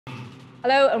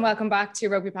Hello and welcome back to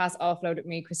RugbyPass Offload with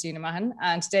me, Christina Mahan.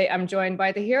 And today I'm joined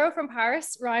by the hero from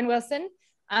Paris, Ryan Wilson,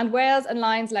 and Wales and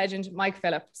Lions legend, Mike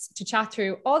Phillips, to chat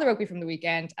through all the rugby from the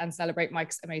weekend and celebrate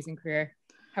Mike's amazing career.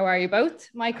 How are you both?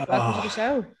 Mike, welcome to the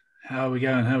show. How are we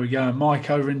going? Mike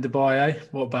over in Dubai, eh?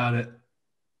 What about it?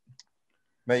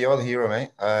 Mate, you're the hero, mate.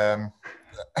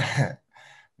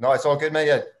 No, it's all good, mate.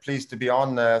 Yeah, pleased to be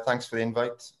on. Thanks for the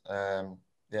invite. Yeah,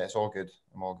 it's all good.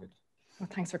 I'm all good. Well,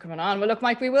 thanks for coming on. Well, look,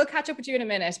 Mike, we will catch up with you in a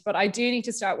minute, but I do need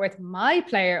to start with my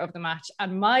player of the match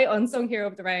and my unsung hero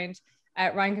of the round.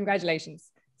 Ryan, congratulations.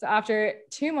 So after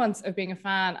 2 months of being a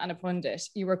fan and a pundit,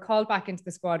 you were called back into the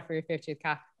squad for your 50th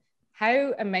cap.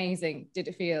 How amazing did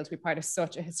it feel to be part of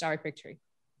such a historic victory?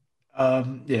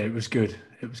 Yeah, it was good.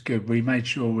 It was good. We made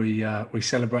sure we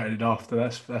celebrated after,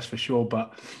 that's for sure.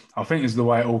 But I think it's the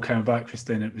way it all came about,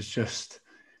 Christine. It was just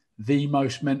the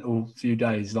most mental few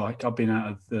days. Like, I've been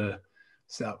out of the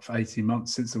setup for 18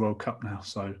 months since the World Cup now.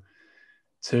 So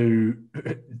to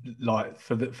like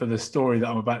for the story that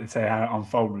I'm about to tell you how it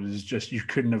unfolded is just, you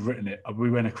couldn't have written it. We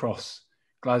went across.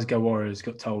 Glasgow Warriors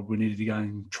got told we needed to go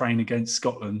and train against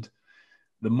Scotland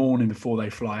the morning before they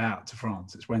fly out to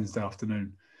France. It's Wednesday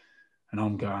afternoon. And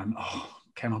I'm going,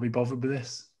 can I be bothered with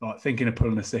this? Like, thinking of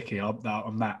pulling a sickie.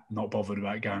 I'm that not bothered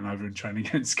about going over and training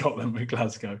against Scotland with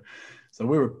Glasgow. So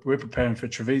we're preparing for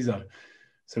Treviso.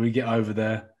 So we get over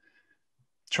there,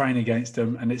 train against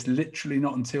them, and it's literally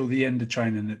not until the end of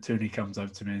training that Tony comes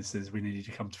over to me and says, "We need you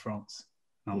to come to France."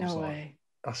 And I was way.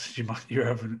 I said, you're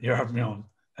having me on.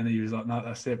 And he was like, "No,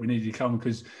 that's it. We need you to come,"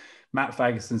 because Matt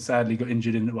Fagerson sadly got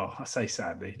injured in. Well, I say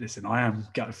sadly. Listen, I am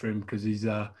gutted for him because he's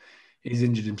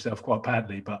injured himself quite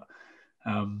badly. But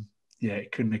yeah,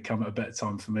 it couldn't have come at a better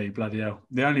time for me. Bloody hell!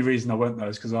 The only reason I went though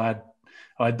is because I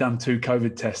had done 2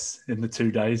 COVID tests in the 2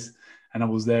 days, and I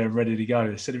was there and ready to go.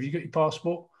 They said, "Have you got your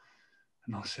passport?"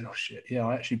 And I said, "Oh shit, yeah,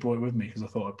 I actually brought it with me because I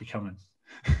thought I'd be coming."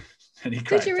 And he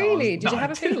Did you really? Did you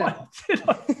have a feeling? Did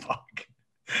I? Fuck.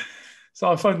 So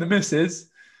I phoned the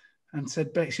missus and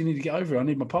said, "Bex, you need to get over. I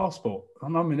need my passport.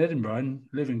 And I'm in Edinburgh and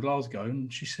live in Glasgow."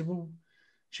 And she said,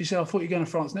 "I thought you were going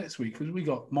to France next week because we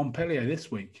got Montpellier this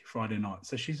week, Friday night."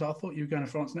 So she's like, "I thought you were going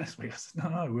to France next week." I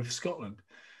said, No, with Scotland."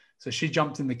 So she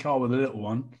jumped in the car with the little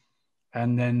one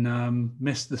and then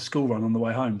missed the school run on the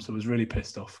way home. So I was really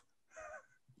pissed off.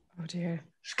 Oh dear.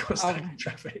 She got stuck in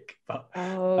traffic. But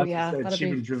yeah, she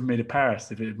would have driven me to Paris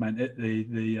if it had meant it,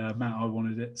 the amount I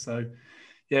wanted it. So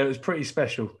yeah, it was pretty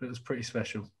special.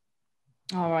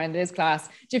 All right, it is class.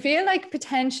 Do you feel like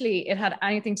potentially it had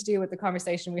anything to do with the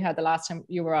conversation we had the last time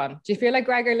you were on? Do you feel like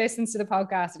Gregor listens to the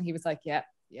podcast and he was like, yeah.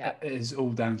 It is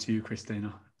all down to you,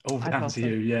 Christina. All down to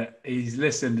you, yeah. He's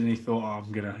listened and he thought,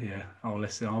 I'll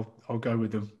listen. I'll go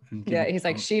with them. And he's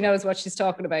like, she knows what she's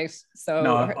talking about. So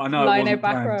no, I know line out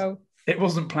back row. It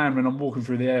wasn't planned when I'm walking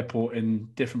through the airport in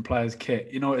different players' kit.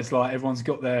 You know, it's like everyone's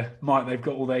got they've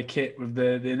got all their kit with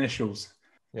the initials.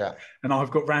 Yeah. And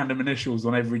I've got random initials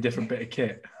on every different bit of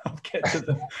kit.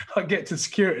 I get to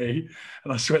security,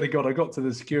 and I swear to God, I got to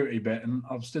the security bit and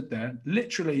I've stood there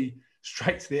literally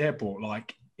straight to the airport,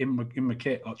 like in my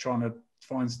kit, like trying to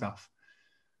find stuff.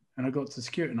 And I got to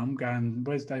security and I'm going,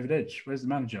 "Where's David Edge? Where's the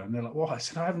manager?" And they're like, "What?" I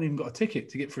said, "I haven't even got a ticket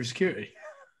to get through security."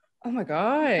 Oh my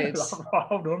God. Like,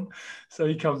 hold on. So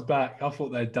he comes back. I thought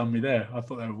they'd done me there. I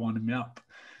thought they were winding me up.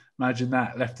 Imagine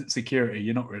that, left at security.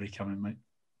 You're not really coming, mate.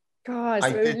 God,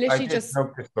 I did notice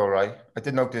though, right? I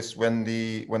did notice when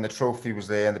the trophy was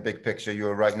there in the big picture, you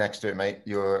were right next to it, mate.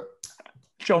 You're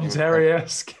John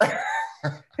Terry-esque.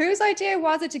 Whose idea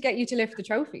was it to get you to lift the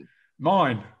trophy?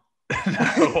 Mine. No,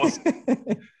 it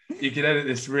wasn't. You could edit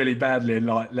this really badly and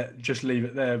just leave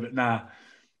it there, but nah.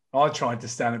 I tried to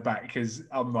stand it back because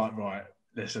I'm like, right,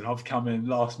 listen, I've come in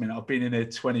last minute. I've been in here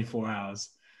 24 hours.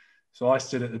 So I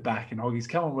stood at the back and Hoggy's,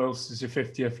 "Come on, Wilson, it's your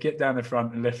 50th. Get down the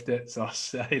front and lift it." So I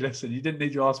said, "Hey, listen, you didn't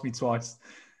need to ask me twice."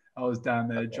 I was down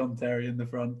there, John Terry in the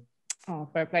front. Oh,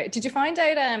 fair play. Did you find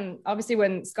out, obviously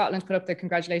when Scotland put up the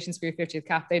congratulations for your 50th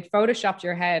cap, they'd photoshopped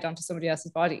your head onto somebody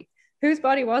else's body. Whose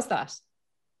body was that?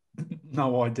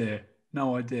 No idea.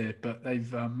 But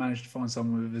they've managed to find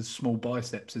someone with as small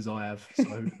biceps as I have.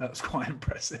 So that's quite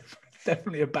impressive.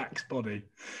 Definitely a back's body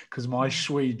because my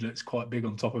Swede looks quite big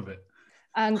on top of it.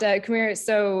 And come here.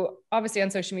 So obviously on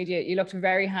social media, you looked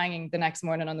very hanging the next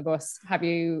morning on the bus. Have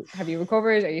you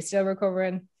recovered? Are you still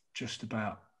recovering? Just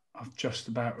about. I've just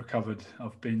about recovered.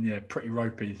 I've been pretty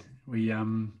ropey. We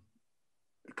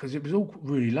because it was all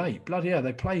really late. Bloody hell,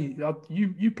 they play.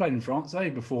 You played in France,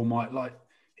 before, Mike. Like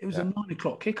it was a 9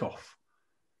 o'clock kickoff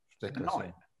at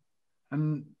night,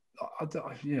 and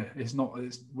it's not.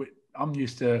 I'm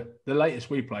used to the latest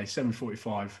we play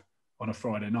 7:45 on a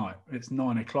Friday night. It's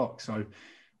 9 o'clock, so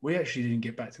we actually didn't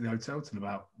get back to the hotel till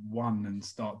about 1 and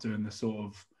start doing the sort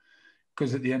of,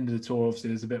 because at the end of the tour, obviously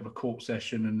there's a bit of a court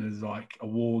session and there's like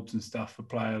awards and stuff for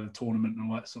player of the tournament and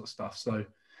all that sort of stuff. So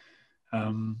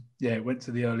it went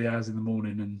to the early hours in the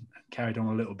morning and carried on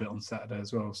a little bit on Saturday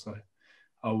as well. So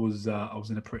I was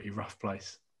in a pretty rough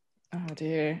place. Oh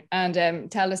dear. And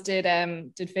tell us, did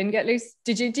Finn get loose?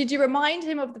 Did you remind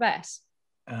him of the bet?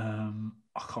 I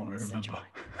can't really remember.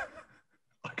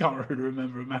 I can't really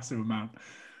remember a massive amount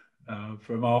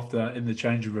from after in the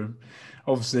changing room.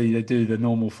 Obviously, they do the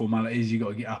normal formalities. You got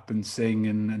to get up and sing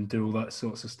and do all that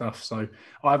sorts of stuff. So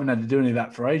I haven't had to do any of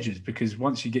that for ages, because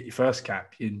once you get your first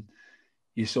cap,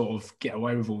 you sort of get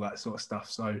away with all that sort of stuff.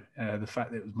 So the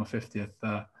fact that it was my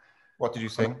 50th. What did you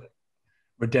sing?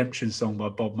 Redemption Song by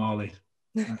Bob Marley.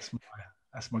 That's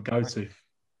my go-to.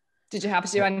 Did you have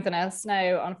to do anything else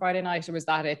now on Friday night, or was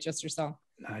that it, just your song?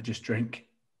 No, just drink.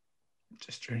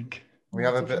 Just drink. Can we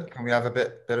have a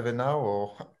bit of it now,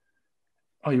 or?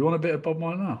 Oh, you want a bit of Bob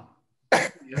Marley now? Yeah,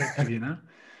 I'll give you now.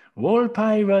 War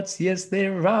pirates, yes,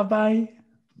 they're Rabbi.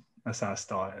 That's how I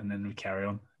start, and then we carry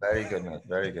on. Very good, mate.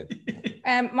 Very good.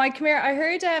 Mike, come here. I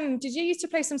heard. Did you used to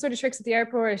play some sort of tricks at the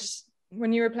airport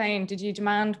when you were playing? Did you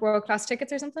demand world-class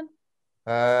tickets or something?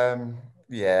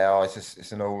 Yeah,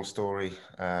 it's an old story.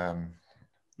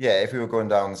 If we were going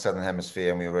down the Southern Hemisphere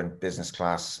and we were in business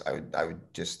class, I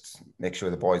would just make sure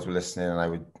the boys were listening, and I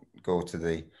would go to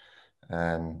the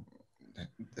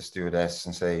stewardess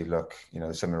and say, look,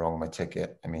 there's something wrong with my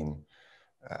ticket. I mean,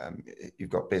 you've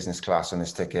got business class on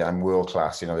this ticket. I'm world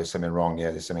class. There's something wrong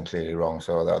here. There's something clearly wrong.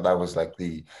 So that was like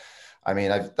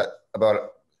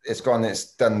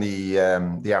it's done the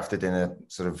after dinner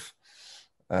sort of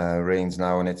reigns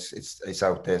now, and it's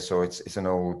out there. So it's an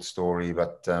old story,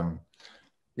 but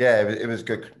it was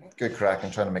good crack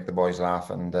and trying to make the boys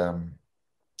laugh. And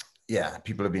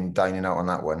people have been dining out on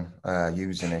that one,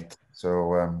 using it.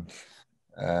 So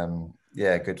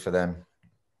good for them.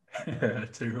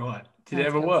 Too right. Did it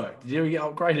ever work? Did you ever get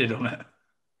upgraded on it?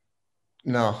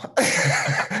 No.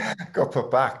 Got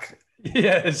put back.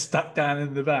 Yeah, stuck down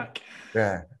in the back.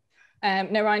 Yeah.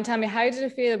 Now, Ryan, tell me, how did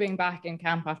it feel being back in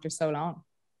camp after so long?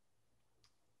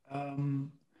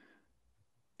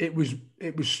 It was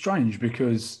strange,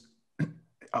 because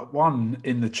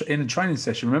in the training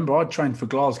session, remember, I'd trained for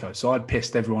Glasgow, so I'd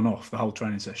pissed everyone off the whole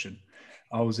training session.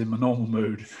 I was in my normal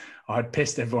mood. I'd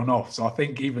pissed everyone off. So I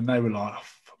think even they were like, oh,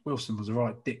 Wilson was a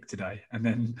right dick today. And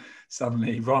then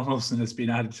suddenly Ryan Wilson has been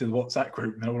added to the WhatsApp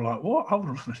group, and they were like, what? Hold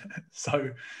on a minute.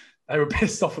 So they were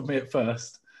pissed off at me at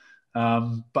first.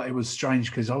 But it was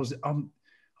strange, because I was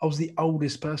the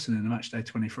oldest person in the match day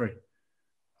 23.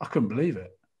 I couldn't believe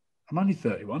it. I'm only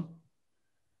 31.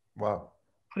 Wow.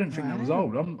 I didn't think that was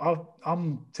old.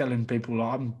 I'm telling people,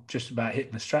 like, I'm just about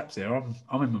hitting the straps here.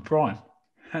 I'm in my prime.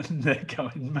 And they're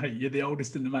going, mate, you're the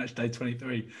oldest in the match day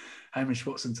 23. Hamish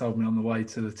Watson told me on the way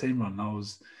to the team run.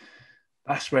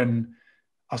 That's when,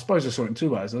 I suppose I saw it in two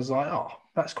ways. I was like, oh,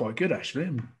 that's quite good, actually.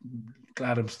 I'm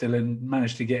glad I'm still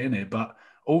managed to get in it. But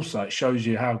also it shows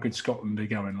you how good Scotland are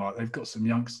going. Like, they've got some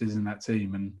youngsters in that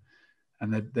team,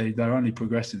 and they're only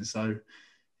progressing. So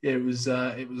yeah, it was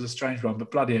a strange one,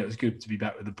 but bloody hell, it was good to be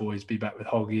back with the boys, be back with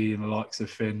Hoggy and the likes of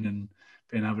Finn, and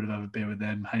being able to have a beer with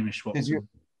them. Hamish Watson.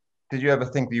 Did you ever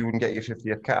think that you wouldn't get your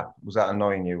 50th cap? Was that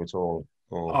annoying you at all?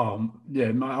 Or?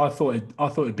 Yeah, I thought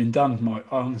it'd been done, Mike.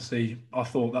 Honestly, I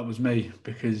thought that was me,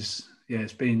 because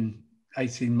it's been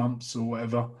 18 months or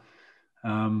whatever,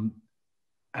 and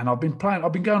I've been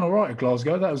going all right at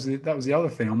Glasgow. That was the other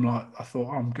thing. I thought,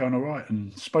 I'm going all right,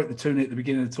 and spoke to Tony at the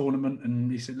beginning of the tournament,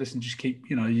 and he said, listen, just keep,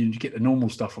 you get the normal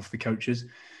stuff off the coaches,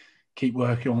 keep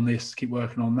working on this, keep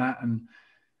working on that,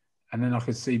 and then I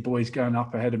could see boys going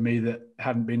up ahead of me that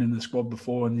hadn't been in the squad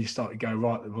before, and you start to go,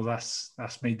 right, well, that's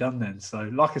me done then. So,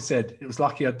 like I said, it was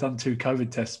lucky I'd done 2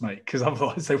 COVID tests, mate, because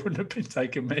otherwise they wouldn't have been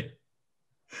taking me.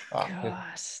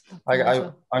 Gosh,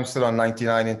 I'm still on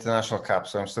 99 international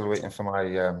caps, so I'm still waiting for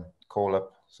my call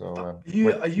up. So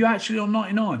are you actually on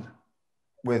 99?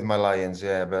 With my Lions,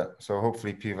 yeah. But so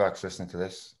hopefully PVAC's listening to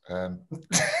this. Oh,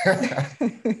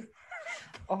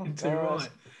 God.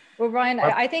 Well, Ryan,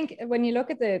 I think when you look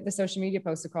at the social media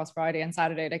posts across Friday and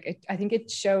Saturday, I think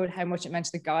it showed how much it meant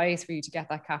to the guys for you to get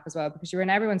that cap as well, because you were in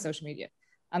everyone's social media,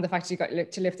 and the fact you got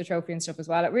to lift the trophy and stuff as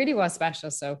well, it really was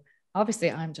special. So obviously,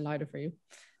 I'm delighted for you.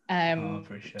 I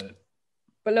appreciate it.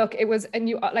 But look, it was, and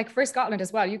you, like, for Scotland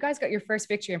as well, you guys got your first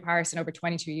victory in Paris in over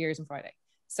 22 years on Friday.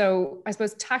 So I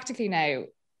suppose tactically now,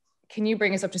 can you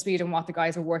bring us up to speed on what the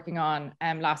guys were working on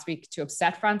last week to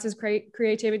upset France's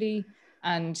creativity?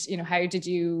 And, what did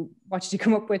you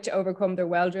come up with to overcome their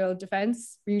well-drilled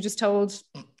defense? Were you just told?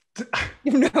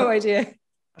 You have no idea.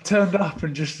 I turned up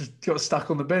and just got stuck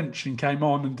on the bench and came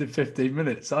on and did 15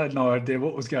 minutes. I had no idea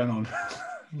what was going on.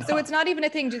 No. So it's not even a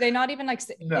thing. Do they not even like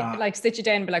sit you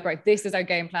down and be like, right, this is our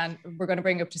game plan. We're going to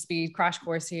bring up to speed, crash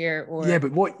course here? Or yeah,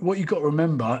 but what you got to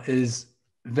remember is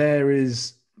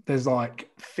there's like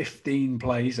 15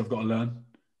 plays I've got to learn,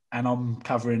 and I'm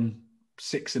covering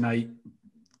 6 and 8,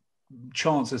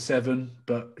 chance of 7,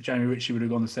 but Jamie Ritchie would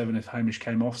have gone to 7 if Hamish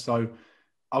came off. So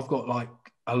I've got like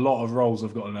a lot of roles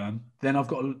I've got to learn. Then I've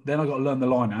got to learn the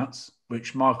lineouts,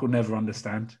 which Mark will never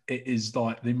understand. It is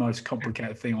like the most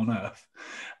complicated thing on earth.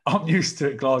 I'm used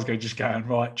to Glasgow just going,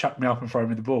 right, chuck me up and throw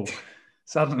me the ball.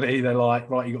 Suddenly they're like,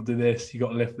 right, you got to do this, you got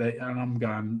to lift it. And I'm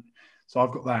going, so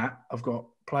I've got that. I've got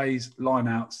plays,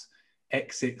 lineouts,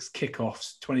 X6,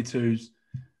 kickoffs, 22s.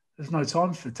 There's no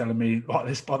time for telling me, right,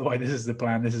 this, by the way, this is the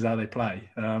plan, this is how they play.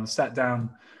 Sat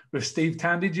down with Steve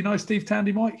Tandy. Do you know Steve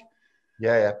Tandy, Mike?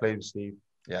 Yeah, I played with Steve.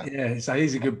 Yeah, so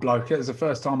he's a good bloke. It was the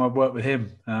first time I worked with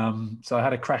him. So I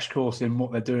had a crash course in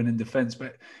what they're doing in defence,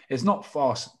 but it's not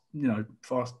fast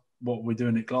what we're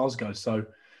doing at Glasgow. So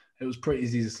it was pretty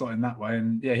easy to slot in that way.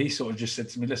 And yeah, he sort of just said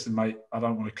to me, listen, mate, I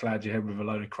don't want to cloud your head with a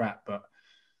load of crap, but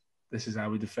this is how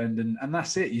we defend. And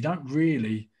that's it. You don't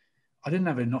really, I didn't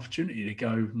have an opportunity to go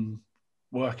and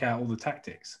work out all the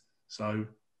tactics. So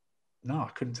no, I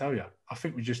couldn't tell you. I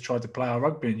think we just tried to play our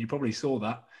rugby, and you probably saw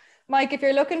that. Mike, if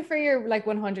you're looking for your like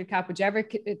 100 cap, would you ever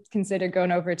consider going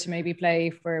over to maybe play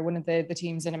for one of the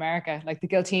teams in America, like the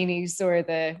Giltinis or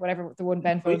the whatever, the one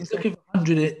Ben Foden? He's looking for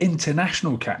 100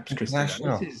 international caps,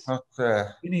 International.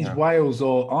 He needs Wales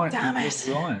or Lions.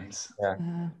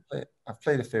 Yeah, I've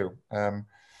played a few.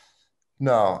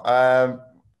 No, I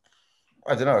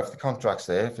don't know if the contract's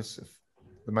there, if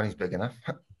the money's big enough.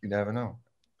 You never know.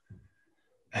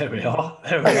 There we are.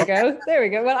 There we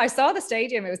go. Well, I saw the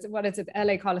stadium. It was the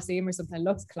LA Coliseum or something. It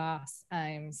looks class.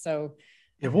 So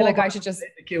yeah, I feel like I should just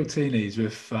the Giltinis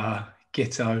with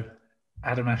Gitto,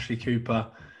 Adam Ashley Cooper.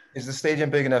 Is the stadium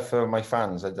big enough for my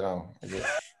fans? I don't know.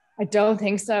 I don't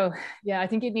think so. Yeah, I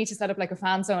think you'd need to set up like a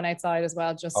fan zone outside as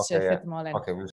well, just to fit them all in. Okay,